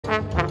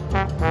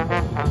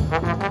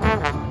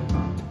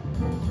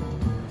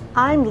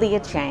I'm Lia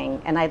Chang,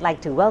 and I'd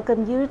like to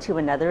welcome you to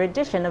another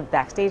edition of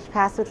Backstage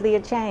Pass with Lia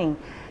Chang.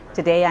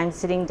 Today I'm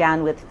sitting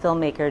down with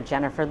filmmaker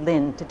Jennifer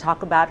Lin to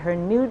talk about her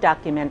new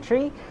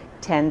documentary,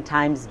 10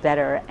 Times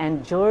Better,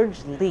 and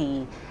George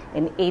Lee,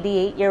 an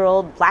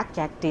 88-year-old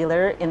blackjack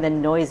dealer in the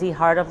noisy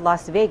heart of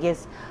Las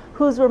Vegas,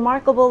 whose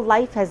remarkable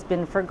life has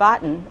been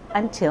forgotten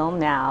until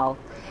now.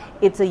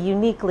 It's a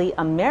uniquely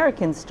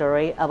American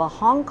story of a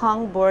Hong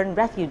Kong-born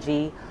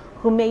refugee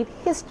who made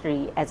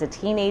history as a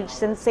teenage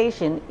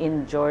sensation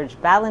in George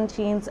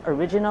Balanchine's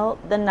original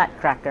The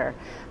Nutcracker,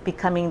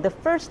 becoming the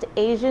first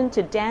Asian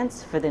to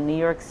dance for the New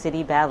York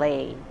City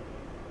Ballet.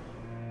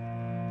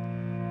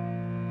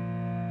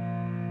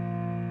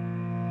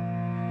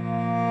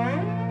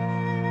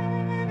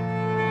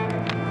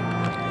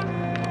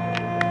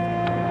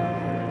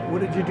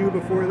 What did you do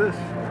before this?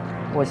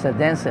 Was a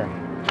dancer.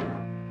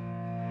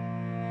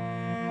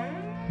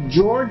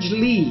 George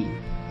Lee,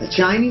 a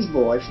Chinese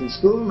boy from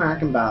School of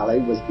American Ballet,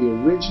 was the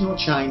original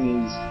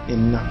Chinese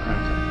in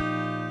Nutcracker.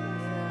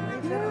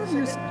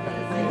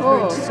 I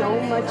heard so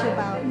much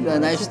about you.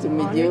 Nice to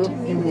meet you.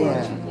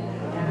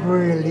 Yeah.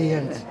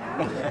 Brilliant.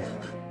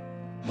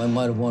 My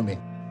mother warned me,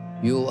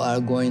 you are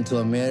going to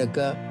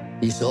America,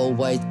 it's all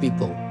white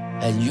people,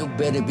 and you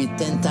better be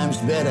 10 times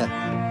better.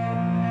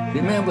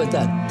 Remember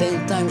that,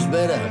 10 times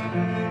better.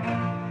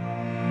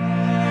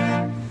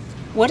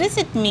 What does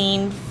it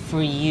mean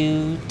for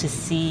you to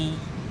see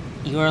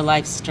your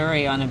life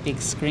story on a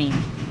big screen?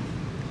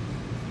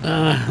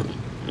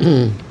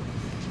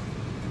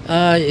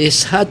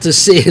 It's hard to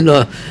see,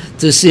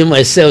 to see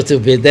myself to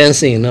be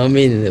dancing, I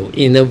mean,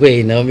 in a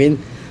way, I mean,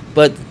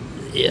 but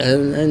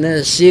and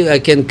I see I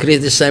can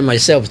criticize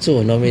myself too,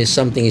 I mean,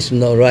 something is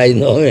not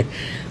right,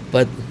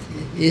 but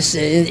it's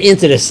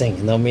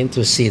interesting, I mean,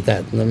 to see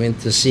that, I mean,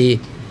 to see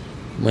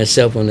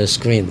myself on the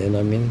screen,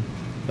 I mean,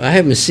 I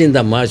haven't seen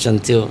that much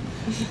until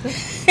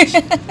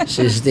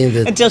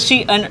until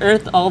she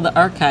unearthed all the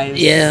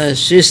archives. Yeah,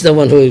 she's the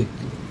one who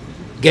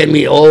get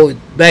me all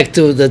back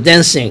to the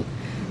dancing,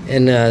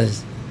 and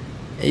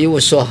it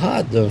was so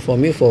hard for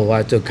me for a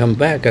while to come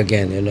back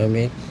again, you know what I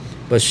mean?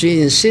 But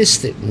she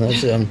insisted,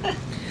 so,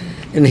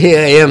 and here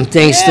I am,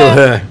 thanks to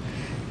her.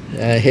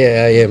 Here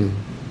I am.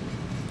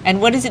 And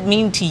what does it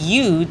mean to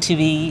you to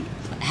be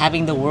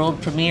having the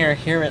world premiere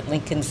here at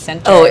Lincoln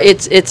Center? Oh,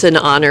 it's an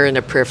honor and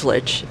a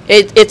privilege.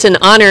 It's an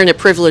honor and a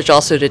privilege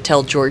also to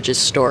tell George's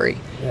story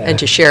and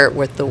to share it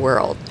with the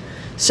world.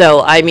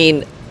 So, I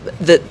mean,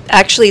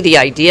 actually the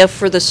idea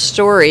for the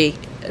story,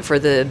 for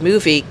the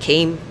movie,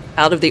 came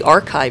out of the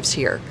archives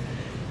here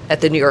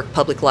at the New York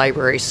Public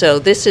Library. So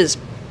this is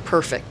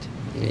perfect.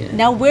 Yeah.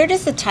 Now, where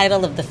does the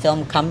title of the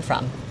film come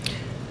from?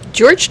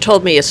 George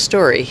told me a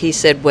story. He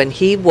said when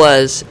he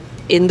was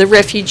in the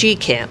refugee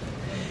camp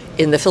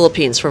in the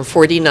Philippines from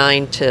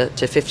 49 to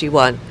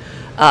 51,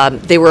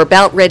 they were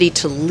about ready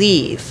to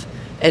leave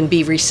and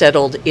be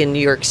resettled in New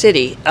York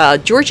City.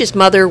 George's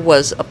mother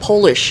was a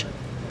Polish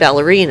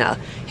ballerina.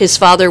 His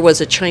father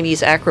was a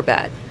Chinese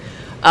acrobat.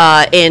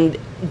 And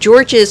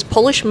George's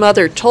Polish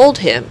mother told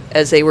him,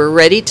 as they were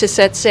ready to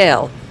set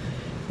sail,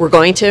 we're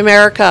going to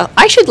America.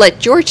 I should let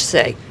George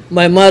say.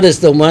 My mother's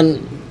the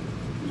one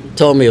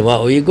told me,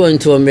 well, you're going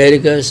to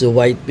America, it's the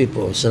white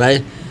people, so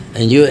right?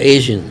 And you're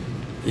Asian.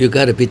 You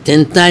got to be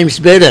 10 times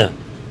better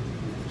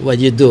what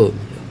you do.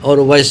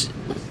 Otherwise,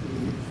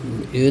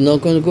 you're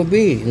not going to go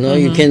be.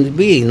 You can't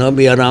be,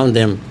 be around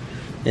them.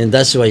 And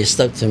that's why it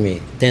stuck to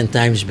me, 10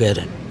 times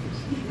better.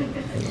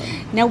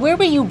 Now, where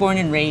were you born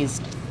and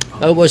raised?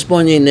 I was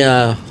born in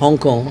Hong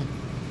Kong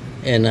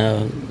and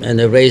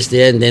I raised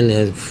there. And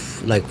then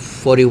like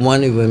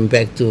 41, we went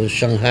back to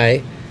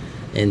Shanghai.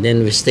 And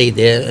then we stayed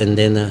there. And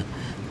then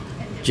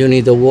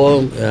during the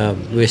war,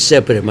 we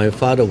separated. My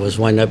father was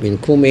wound up in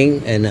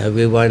Kunming, and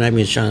we wound up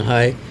in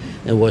Shanghai,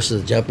 and was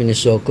the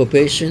Japanese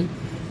occupation.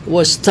 It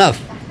was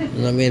tough, a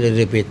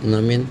little bit,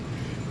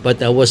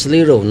 But I was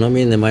little,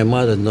 and my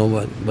mother knew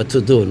what to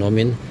do,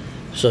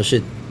 So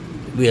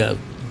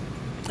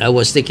I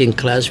was taking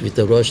class with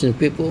the Russian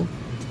people,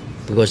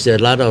 because there are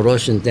a lot of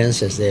Russian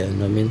dancers there,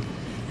 And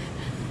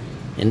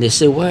they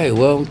said, why?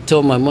 Well,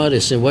 told my mother,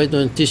 said, why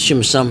don't you teach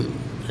him some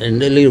a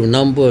little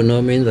number,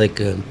 like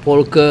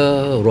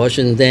polka,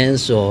 Russian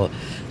dance, or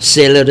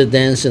sailor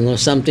dance,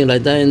 something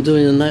like that, and do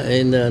in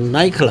the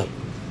nightclub.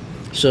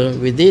 So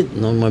we did.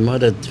 My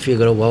mother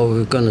figured out, well,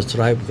 we're going to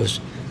try because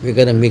we're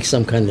going to make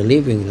some kind of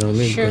living, Sure.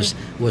 Because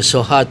it was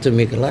so hard to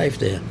make a life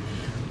there.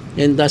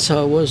 And that's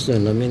how it was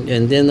done,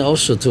 And then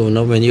also, too,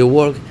 when you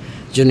work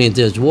during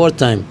the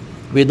wartime,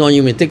 we don't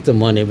even take the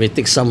money. We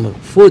take some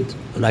food,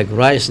 like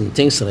rice and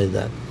things like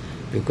that,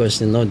 because,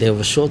 they have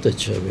a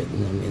shortage of it,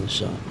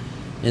 So.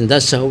 And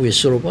that's how we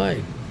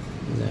survive.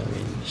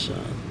 So.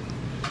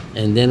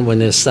 And then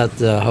when it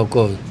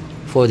started,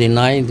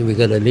 49, we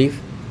gotta leave.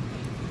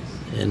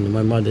 And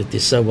my mother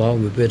decided, well,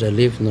 we better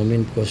leave,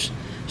 because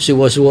she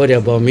was worried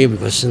about me,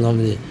 because,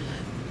 the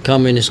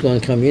communists going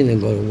to come in and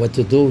go, what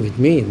to do with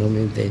me,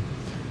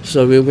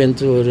 So we went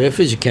to a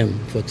refugee camp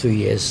for 2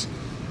 years.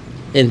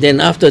 And then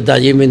after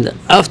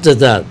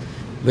that,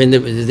 when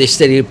they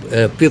started,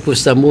 people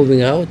start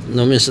moving out.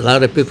 No, means a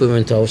lot of people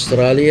went to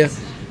Australia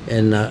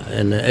and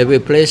every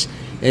place.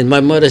 And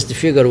my mother's to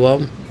figure,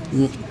 well,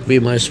 we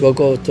might as well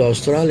go to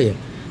Australia.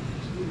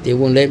 They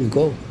won't let me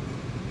go.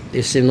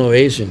 They say no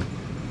Asian.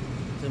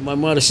 So my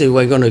mother said,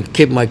 we're going to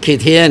keep my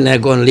kid here and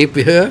I'm going to live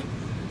with her.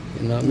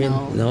 You know what I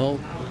mean? No.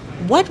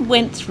 What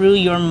went through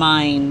your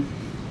mind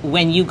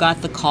when you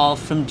got the call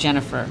from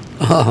Jennifer?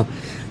 Oh,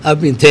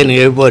 I've been telling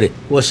everybody, it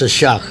was a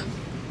shock.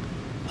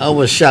 I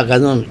was shocked. I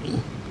don't.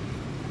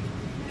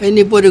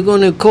 Anybody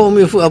going to call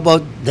me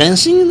about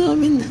dancing? You know what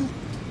I mean?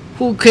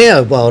 Who care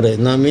about it?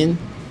 You know what I mean?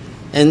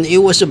 And it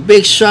was a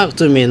big shock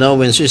to me, you know,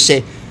 when she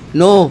said,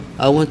 no,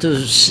 I want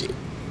to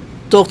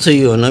talk to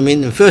you. You know what I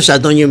mean? At first, I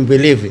don't even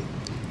believe it.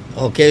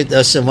 Okay,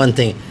 that's the one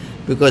thing.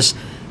 Because,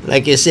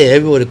 like I said,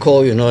 everybody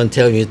call you, you know, and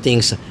tell you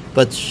things.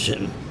 But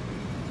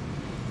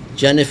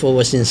Jennifer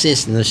was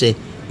insisting. I say,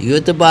 you're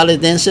the ballet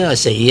dancer? I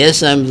say,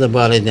 yes, I'm the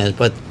ballet dancer.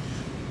 But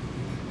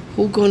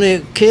who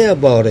gonna care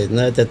about it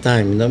at the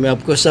time? You know, I mean,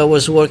 because I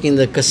was working in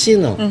the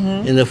casino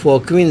in the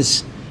Four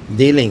Queens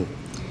dealing.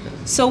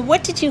 So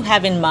what did you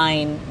have in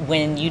mind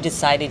when you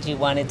decided you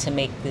wanted to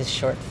make this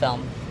short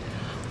film?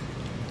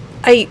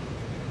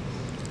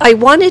 I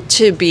wanted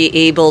to be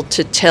able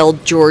to tell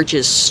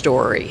George's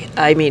story.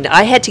 I mean,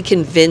 I had to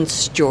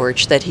convince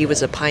George that he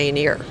was a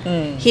pioneer.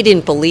 He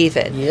didn't believe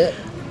it.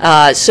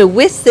 Yeah. So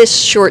with this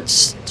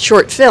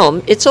short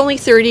film, it's only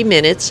 30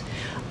 minutes,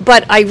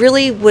 but I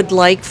really would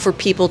like for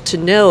people to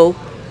know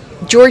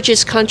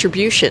George's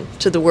contribution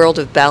to the world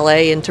of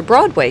ballet and to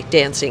Broadway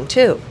dancing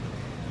too.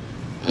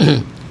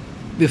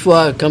 Before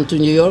I come to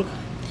New York,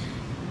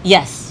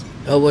 Yes.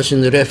 I was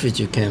in the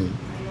refugee camp.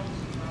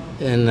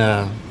 And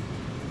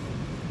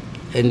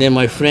then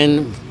my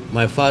friend,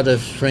 my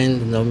father's friend,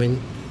 you know, I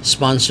mean,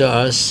 sponsor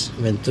us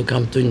when to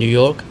come to New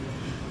York.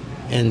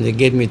 And they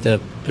gave me the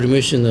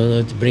permission, you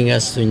know, to bring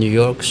us to New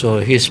York. So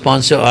he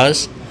sponsored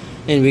us,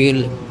 and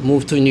we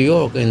moved to New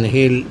York. And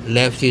he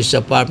left his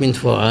apartment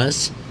for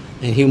us,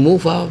 and he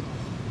moved out.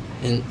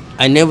 And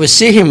I never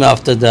see him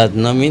after that,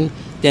 you know what I mean?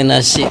 Then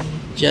I see,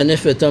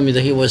 Jennifer told me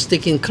that he was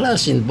taking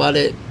class in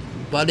ballet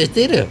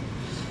theater.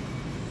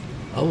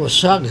 I was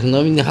shocked, you know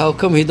what I mean? How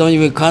come he don't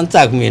even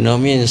contact me, you know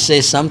what I mean, and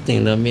say something,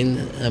 you know what I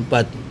mean?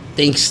 But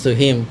thanks to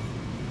him,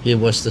 he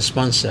was the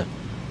sponsor,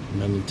 you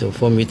know what I mean,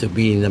 for me to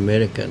be in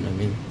America, you know what I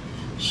mean?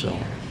 So,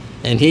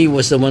 and he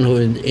was the one who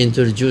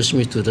introduced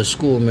me to the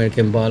School of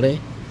American Ballet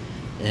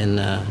and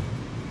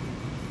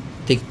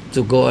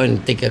to go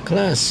and take a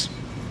class.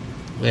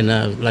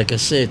 And like I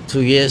said,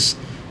 2 years,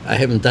 I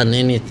haven't done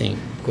anything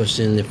because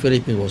in the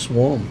Philippines it was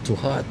warm, too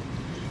hot.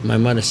 My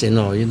mother said,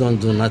 no, you don't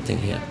do nothing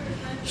here.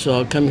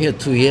 So I come here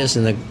 2 years,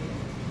 and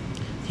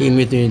he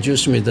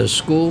introduced me to the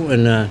school,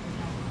 and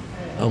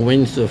I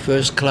went to the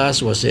first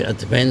class, was an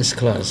advanced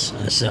class.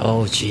 I said,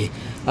 oh, gee,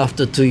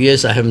 after 2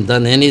 years, I haven't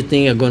done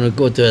anything. I'm going to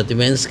go to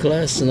advanced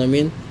class, you know what I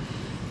mean?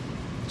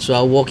 So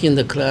I walk in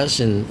the class,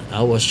 and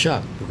I was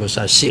shocked because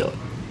I see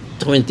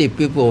 20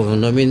 people, you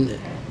know what I mean,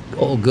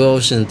 all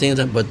girls and things,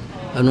 but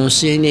I don't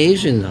see any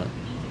Asian now.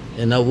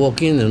 And I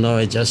walk in, you know,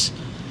 I just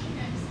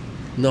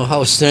know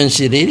how strange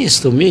it is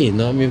to me, you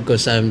know what I mean,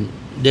 because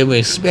they will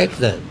expect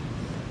that.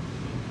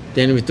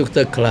 Then we took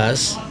the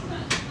class,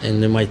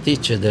 and then my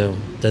teacher,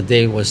 the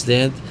day was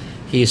there,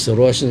 he's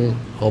Russian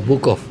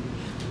Hobukov.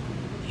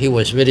 He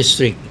was very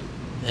strict.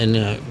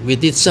 And we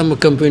did some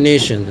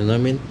combination, you know what I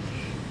mean?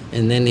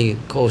 And then he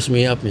calls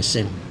me up and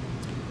said,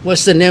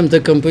 what's the name of the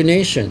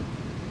combination?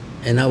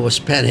 And I was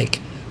panicked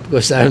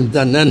because I haven't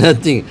done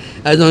nothing.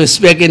 I don't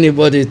expect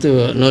anybody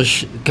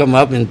to come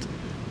up and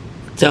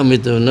tell me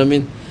to, you know what I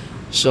mean?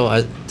 So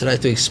I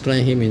tried to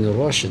explain him in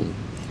Russian.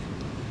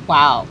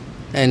 Wow.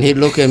 And he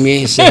looked at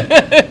me and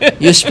said,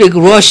 you speak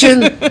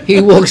Russian? He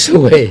walks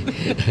away.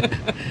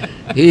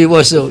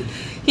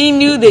 He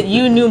knew that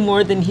you knew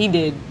more than he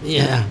did.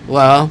 Yeah,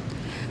 well,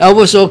 I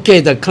was okay.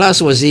 The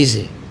class was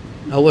easy.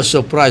 I was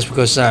surprised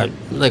because,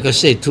 like I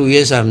said, 2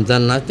 years I haven't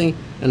done nothing.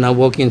 And I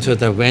walked into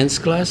the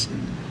advanced class.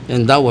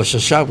 And that was a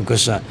shock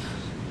because,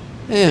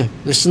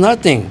 there's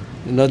nothing.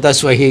 You know,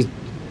 that's why he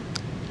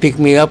picked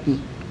me up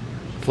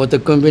for the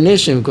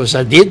combination because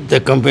I did the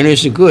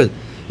combination good.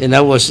 And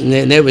I was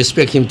never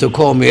expect him to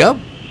call me up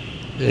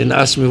and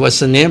ask me what's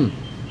the name.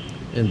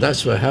 And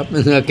that's what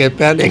happened. I get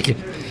panic.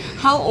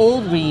 How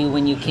old were you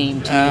when you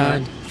came to New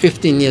York?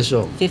 15 years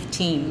old.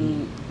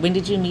 15. When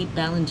did you meet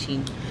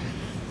Balanchine?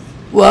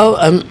 Well,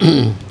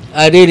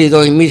 I really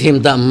don't meet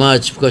him that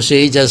much because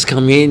he just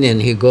come in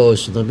and he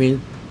goes. You know what I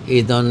mean?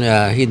 He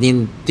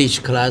didn't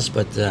teach class,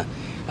 but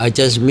I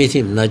just meet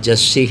him. I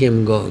just see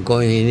him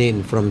going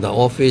in from the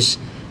office,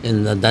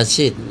 and that's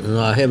it. You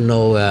know, I have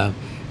no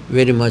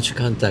very much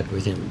contact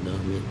with him. You know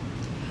what I mean?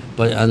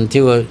 But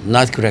until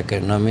Nutcracker,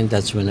 you know what I mean?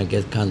 That's when I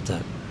get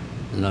contact.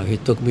 You know, he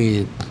took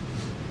me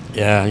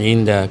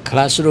in the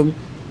classroom.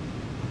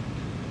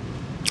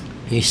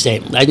 He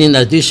said, I didn't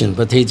audition,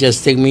 but he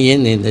just take me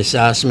in and just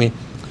asked me,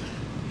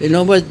 you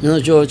know what,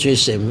 George, he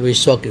said, we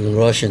talk in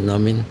Russian, you know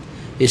what I mean?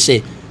 He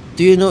said,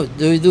 do you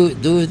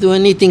do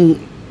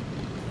anything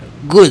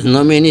good, no,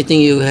 I mean,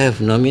 anything you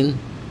have, no, I mean,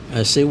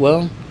 I say,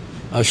 well,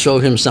 I'll show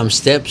him some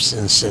steps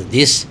and say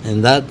this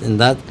and that and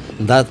that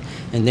and that,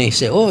 and then he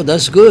say, oh,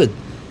 that's good.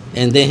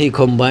 And then he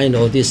combined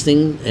all these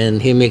things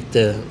and he make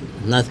the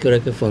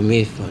Nutcracker for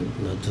me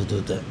to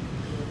do that.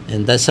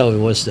 And that's how it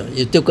was done.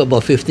 It took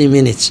about 15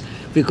 minutes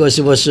because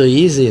it was so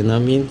easy, you know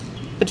what I mean?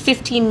 But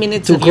 15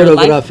 minutes To of your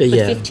life, choreograph it, but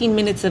yeah. 15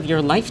 minutes of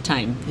your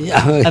lifetime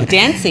Yeah. of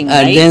dancing,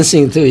 right?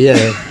 Dancing too,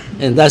 yeah.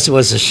 And that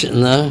was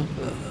no,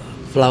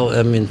 flower,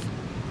 I mean,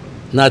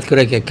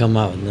 Nutcracker come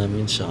out, you know what I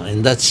mean? So,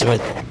 and that's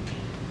what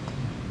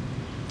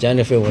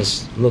Jennifer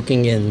was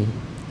looking and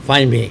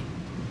find me.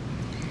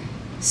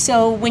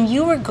 So when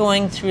you were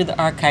going through the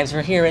archives,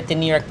 we're here at the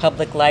New York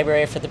Public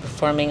Library for the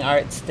Performing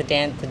Arts, the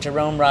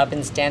Jerome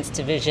Robbins Dance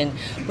Division.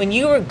 When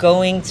you were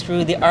going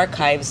through the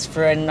archives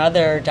for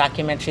another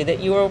documentary that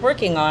you were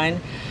working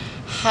on,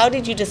 how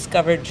did you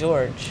discover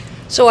George?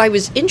 So I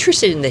was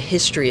interested in the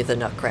history of the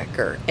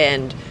Nutcracker,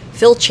 and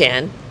Phil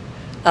Chan,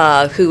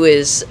 who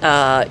is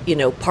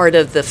part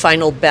of the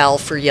final bell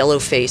for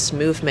Yellowface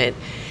movement,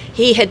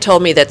 he had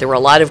told me that there were a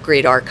lot of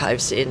great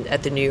archives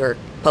at the New York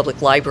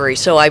Public Library.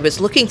 So I was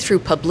looking through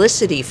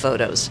publicity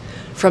photos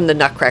from the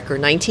Nutcracker.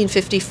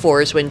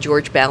 1954 is when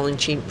George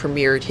Balanchine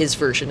premiered his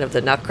version of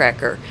the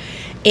Nutcracker.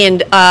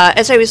 And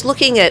as I was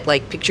looking at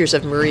like pictures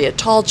of Maria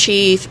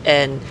Tallchief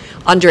and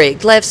Andrei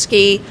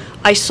Glevsky,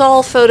 I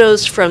saw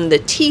photos from the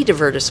tea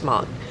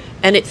divertissement,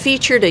 and it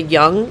featured a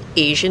young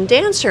Asian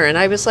dancer. And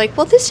I was like,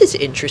 well, this is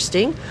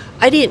interesting.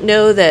 I didn't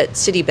know that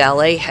City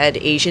Ballet had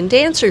Asian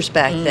dancers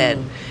back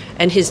then.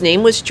 And his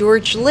name was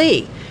George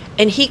Lee.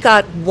 And he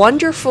got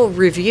wonderful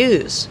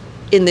reviews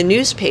in the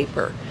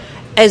newspaper,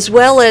 as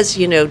well as,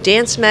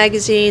 dance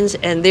magazines.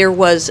 And there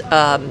was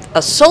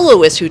a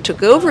soloist who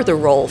took over the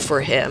role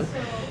for him,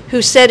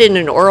 who said in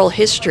an oral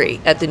history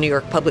at the New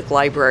York Public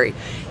Library,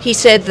 he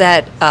said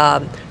that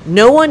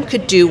no one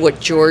could do what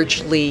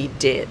George Lee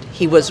did.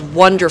 He was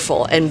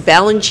wonderful. And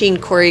Balanchine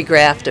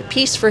choreographed a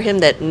piece for him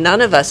that none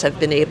of us have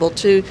been able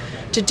to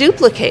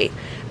duplicate.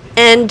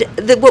 And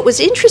what was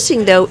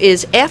interesting, though,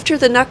 is after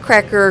the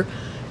Nutcracker,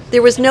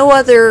 there was no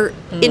other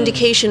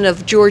indication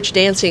of George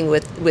dancing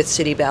with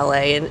City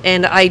Ballet.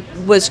 And I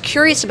was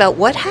curious about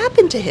what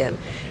happened to him.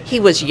 He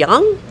was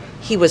young.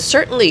 He was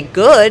certainly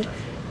good.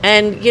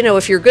 And,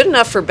 if you're good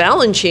enough for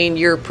Balanchine,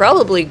 you're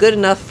probably good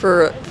enough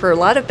for a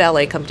lot of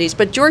ballet companies.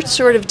 But George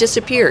sort of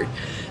disappeared.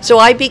 So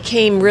I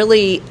became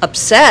really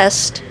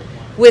obsessed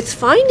with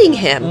finding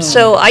him.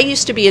 So I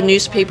used to be a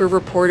newspaper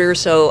reporter,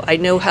 so I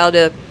know how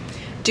to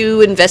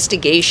do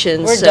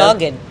investigations. We're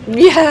dogged.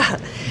 Yeah.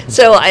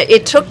 So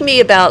it took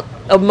me about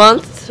a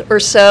month or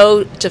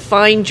so to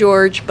find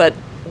George, but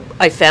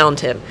I found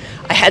him.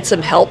 I had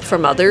some help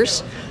from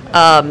others.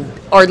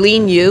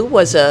 Arlene Yu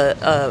was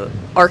a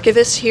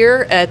archivist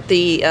here at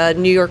the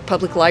New York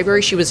Public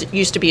Library. She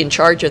used to be in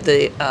charge of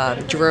the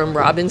Jerome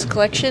Robbins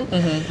collection.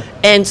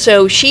 And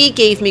so she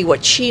gave me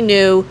what she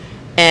knew,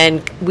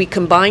 and we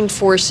combined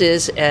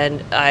forces,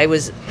 and I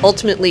was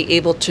ultimately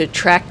able to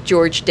track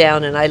George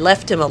down, and I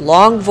left him a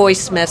long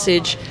voice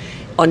message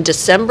on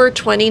December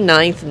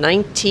 29th,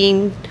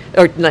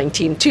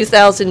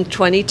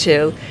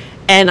 2022,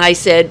 and I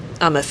said,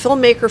 I'm a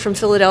filmmaker from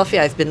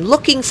Philadelphia. I've been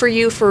looking for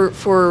you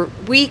for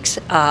weeks.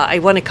 I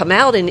want to come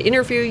out and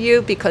interview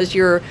you because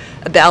you're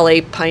a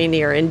ballet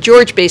pioneer. And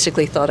George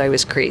basically thought I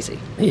was crazy.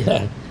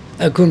 Yeah,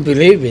 I couldn't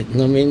believe it.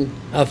 I mean,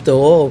 after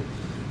all,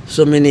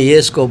 so many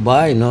years go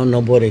by,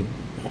 nobody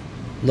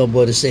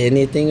say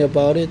anything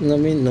about it. I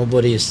mean,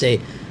 nobody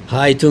say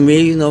hi to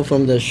me,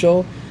 from the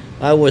show.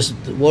 I was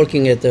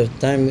working at the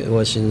time, it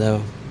was in the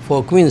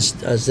Four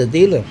Queens as a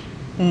dealer.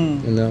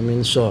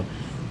 So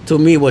to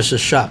me it was a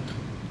shock.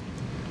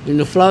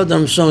 The Flower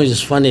Drum song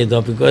is funny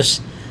though, because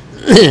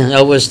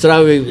I was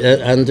traveling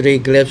Andrei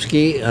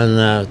Glevsky on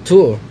a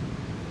tour,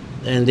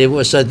 and there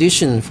was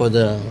audition for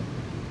the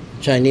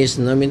Chinese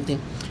thing.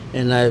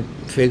 And I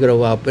figured,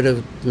 well,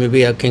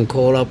 maybe I can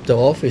call up the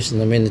office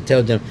and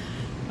tell them,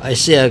 I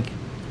say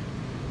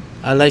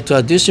I like to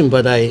audition,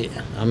 but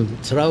I'm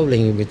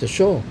traveling with the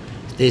show.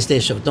 They say,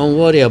 so don't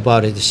worry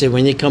about it. They say,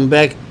 when you come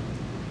back,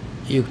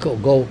 you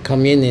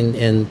come in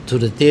and to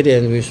the theater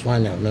and we'll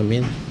find out.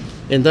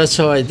 And that's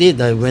how I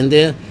did. I went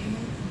there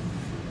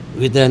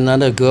with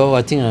another girl.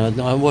 I think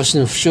I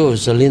wasn't sure it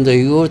was Linda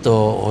Yurt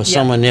or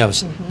someone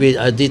else.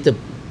 I did the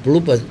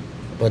blooper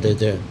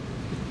there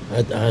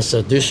as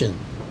audition.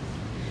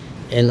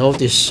 And all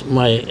this,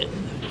 my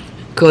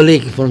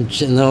colleague from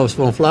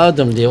Flower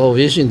Drum, they all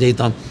vision, they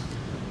thought,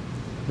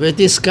 where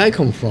this guy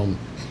come from?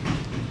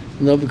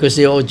 Because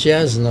they all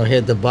jazz,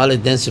 had the ballet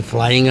dancer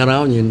flying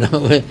around,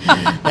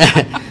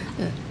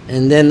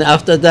 And then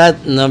after that,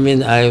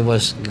 I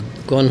was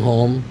gone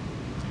home,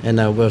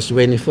 and I was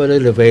waiting for the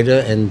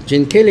elevator, and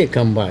Gene Kelly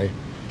come by.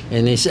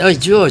 And he said, oh,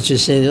 George, he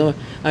said,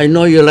 I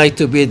know you like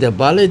to be the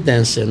ballet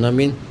dancer,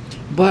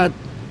 but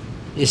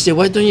he said,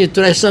 why don't you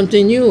try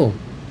something new?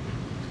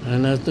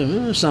 And I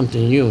thought,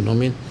 something new,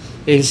 And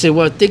he said,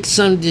 well, take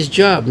this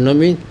job,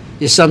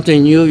 It's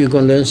something new, you're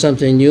going to learn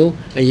something new,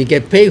 and you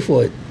get paid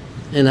for it.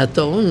 And I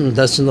thought,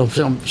 that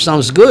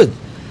sounds good.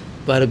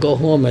 But I go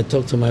home, I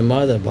talk to my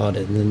mother about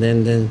it, and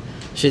then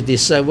she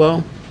decided,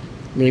 well,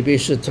 maybe you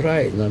should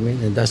try it. You know what I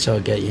mean? And that's how I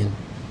get in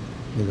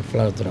the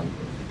flower drum.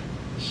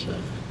 So.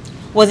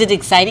 Was it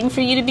exciting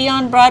for you to be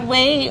on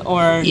Broadway,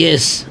 or?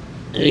 Yes,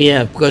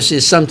 yeah, because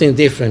it's something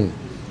different.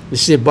 You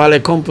see, ballet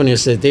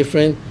companies are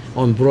different.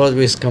 On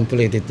Broadway, it's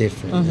completely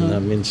different. You know what I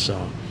mean?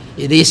 So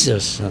it is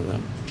just,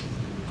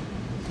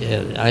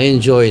 yeah, I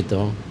enjoy it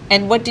though.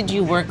 And what did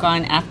you work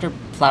on after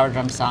Flower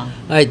Drum Song?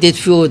 I did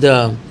few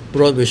the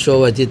Broadway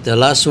show. I did the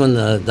last one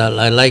that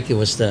I liked. It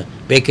was the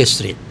Baker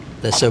Street.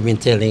 That's what I've been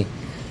telling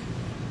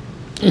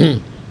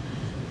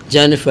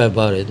Jennifer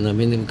about it. I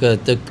mean, because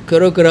the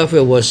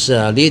choreographer was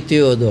Lia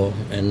Chang,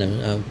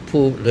 and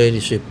poor lady,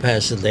 she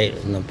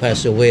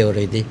passed away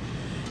already,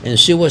 and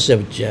she was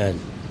a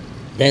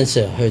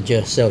dancer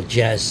herself,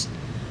 jazz,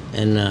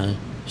 and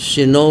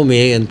she know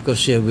me, and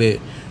because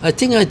I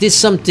think I did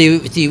some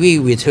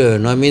TV with her. You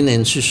know what I mean,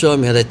 and she showed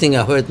me. And I think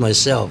I hurt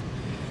myself.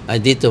 I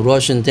did the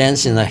Russian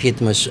dance, and I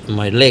hit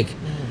my leg,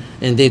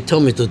 and they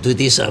told me to do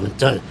this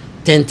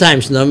 10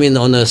 times. You know what I mean,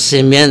 on a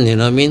cement. You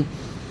know what I mean.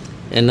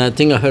 And I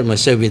think I hurt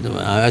myself with.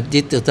 I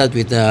did that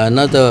with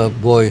another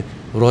boy,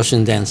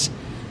 Russian dance,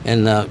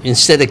 and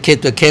instead of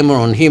keep the camera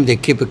on him, they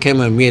keep the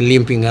camera on me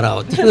limping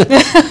around.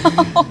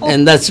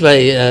 And that's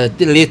why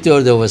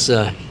later there was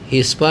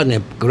his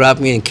partner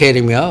grabbed me and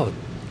carried me out.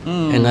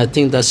 And I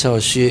think that's how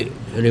she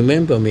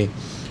remember me.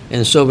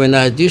 And so when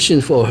I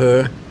auditioned for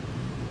her,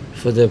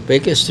 for the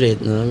Baker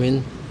Street, you know what I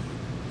mean,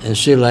 and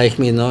she liked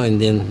me, you know,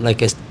 and then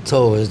like I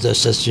told her,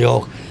 that's just a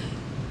joke.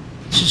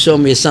 She showed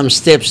me some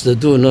steps to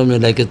do, you know,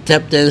 like a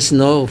tap dance, you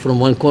know, from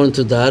one corner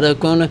to the other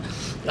corner.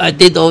 I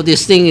did all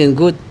this thing and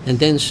good, and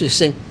then she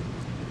said,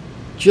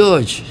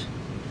 George,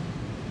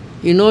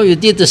 you know, you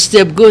did the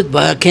step good,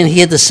 but I can't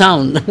hear the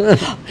sound.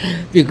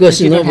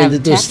 Because, you know, when you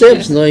do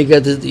steps, you know, you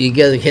got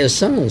to hear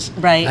sounds.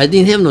 Right. I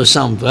didn't have no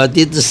sound, but I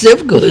did the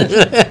step good.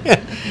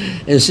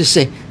 And she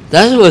said,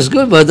 that was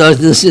good, but I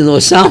didn't see no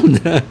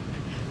sound.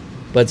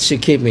 But she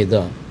kept me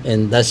down,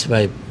 and that's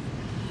why.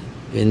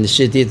 And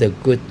she did a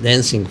good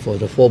dancing for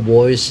the 4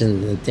 boys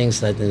and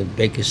things like that in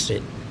Baker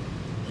Street.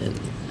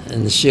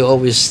 And she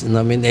always, you know,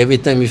 I mean, every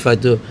time if I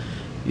do,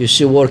 you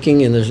see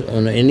working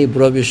on any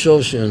Broadway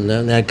shows, and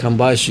then I come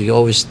by, she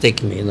always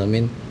take me, you know what I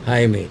mean,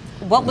 hire me.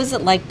 What was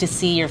it like to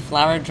see your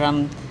Flower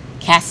Drum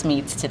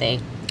castmates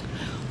today?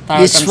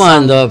 It's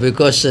fun though,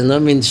 because, you know, I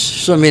mean,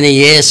 so many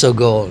years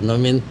ago, you know, I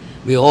mean,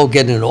 we all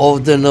getting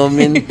older, you know what I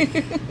mean?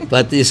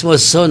 But it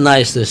was so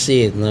nice to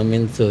see it, you know what I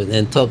mean,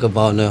 and talk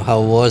about, you know,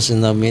 how it was, you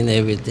know what I mean,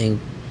 everything.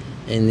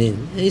 And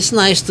it's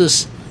nice to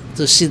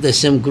see the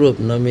same group,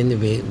 you know what I mean,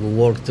 we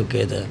work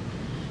together,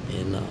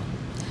 you know.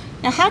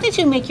 Now, how did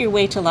you make your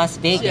way to Las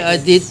Vegas? Yeah, I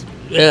did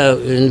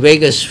in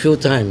Vegas a few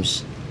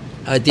times.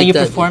 I did. You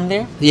performed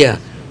there? Yeah.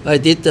 I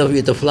did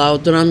with the Flower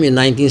Drum in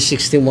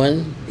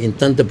 1961 in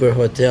Thunderbird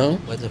Hotel.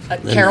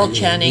 Carol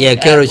Channing. Yeah,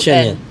 Carol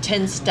Channing. And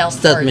 10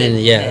 Stealth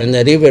Statman, yeah, in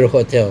the River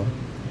Hotel.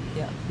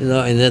 Yeah. You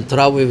know, and then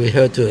travel with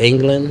her to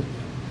England,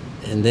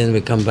 and then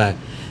we come back.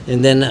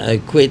 And then I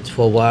quit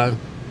for a while,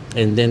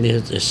 and then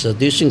this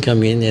audition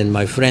come in, and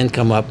my friend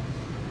come up,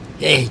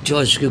 hey,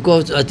 George, you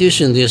go to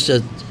audition, there's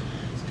a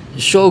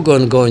show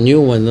going to go, a new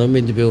one,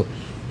 you know,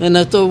 and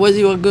I thought, what do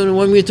you going to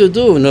want me to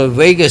do? You know,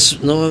 Vegas,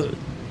 you know,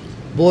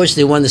 boys,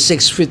 they want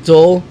 6 feet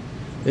tall,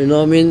 you know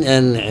what I mean,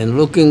 and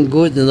looking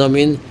good, you know what I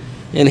mean,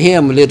 and here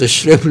I'm a little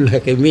shrimp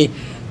like me,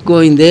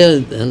 going there,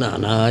 and no,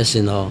 I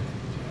said no.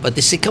 But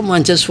they said, come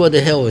on, just for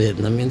the hell of it,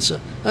 you know what I mean, so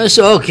I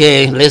said,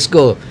 okay, let's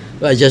go.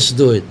 I just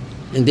do it,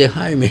 and they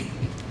hire me.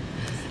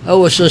 I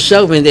was so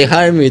shocked when they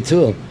hired me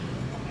too.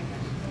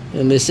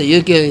 And they said,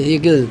 you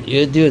do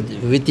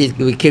it,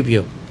 we keep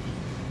you.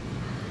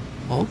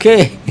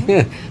 Okay,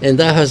 and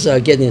that was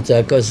getting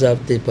to Cause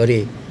of the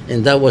Paris,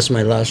 and that was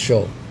my last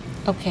show.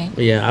 Okay.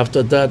 Yeah,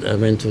 after that I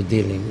went to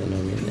dealing, you know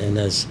what I mean?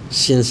 And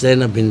since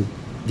then I've been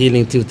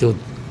dealing till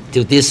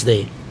this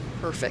day.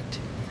 Perfect.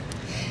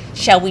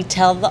 Shall we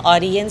tell the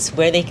audience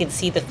where they can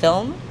see the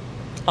film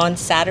on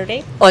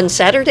Saturday? On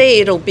Saturday,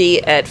 it'll be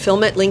at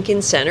Film at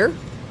Lincoln Center,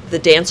 the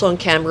Dance on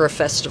Camera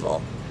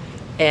Festival.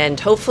 And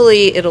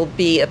hopefully it'll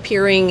be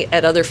appearing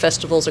at other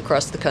festivals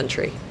across the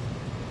country.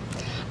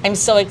 I'm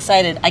so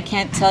excited. I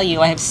can't tell you.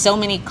 I have so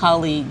many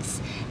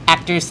colleagues,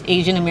 actors,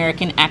 Asian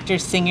American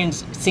actors,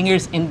 singers,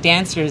 and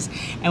dancers.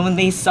 And when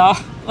they saw,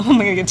 oh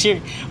my God,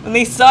 when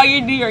they saw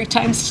your New York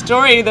Times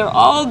story, they're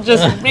all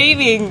just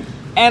raving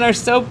and are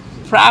so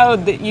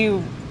proud that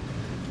you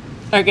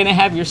are going to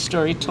have your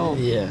story told.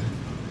 Yeah.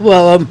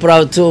 Well, I'm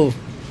proud too.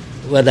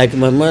 But like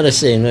my mother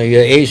said, you know,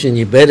 you're Asian,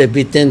 you better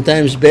be 10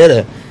 times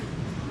better.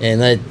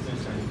 And I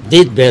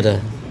did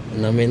better. You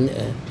know what I mean?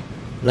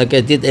 Like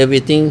I did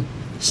everything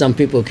some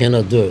people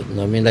cannot do it. You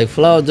know what I mean? Like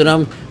Flower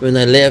Drum, when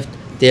I left,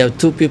 there are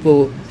 2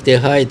 people, they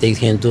hide, they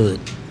can do it.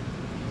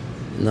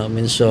 You know what I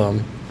mean? So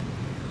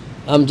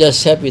I'm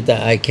just happy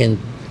that I can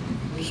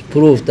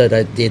prove that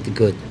I did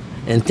good.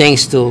 And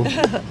thanks to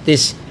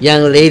this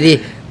young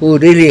lady who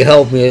really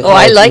helped me. Oh,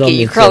 I like it.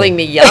 You're calling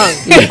me young.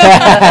 Not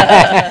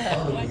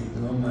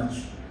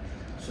much.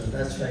 So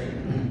that's why,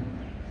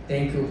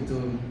 thank you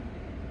to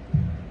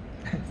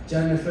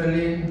Jennifer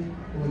Lin,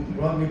 who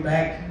brought me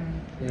back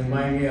and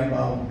remind me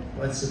about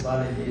what the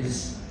ballet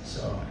is.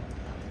 So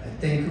I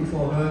thank you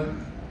for her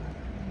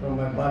from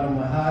my bottom of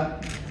my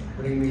heart,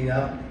 bring me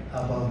up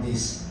about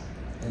this.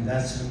 And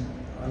that's the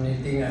only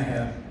thing I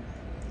have.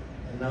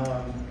 And now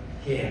I'm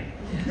here.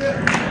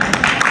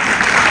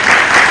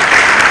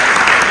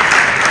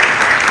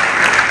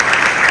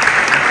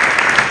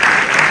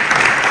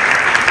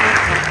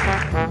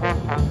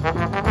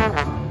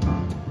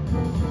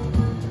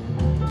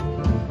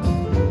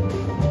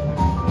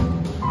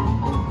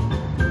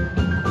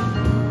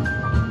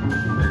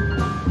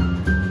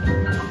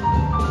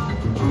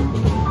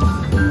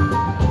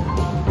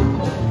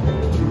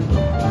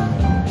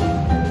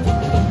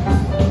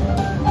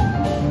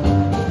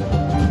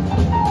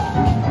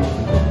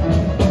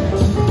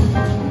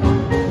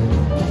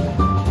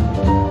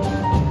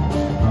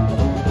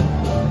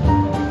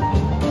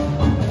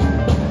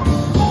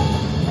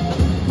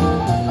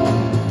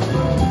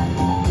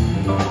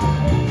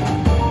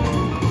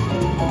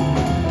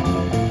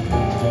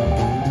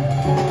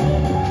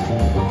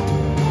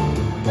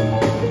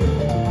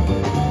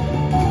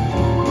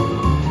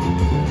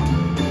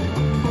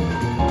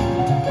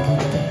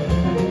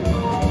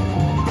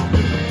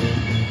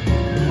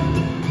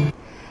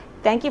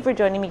 Thank you for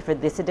joining me for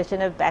this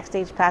edition of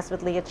Backstage Pass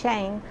with Lia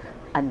Chang.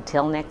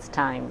 Until next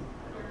time.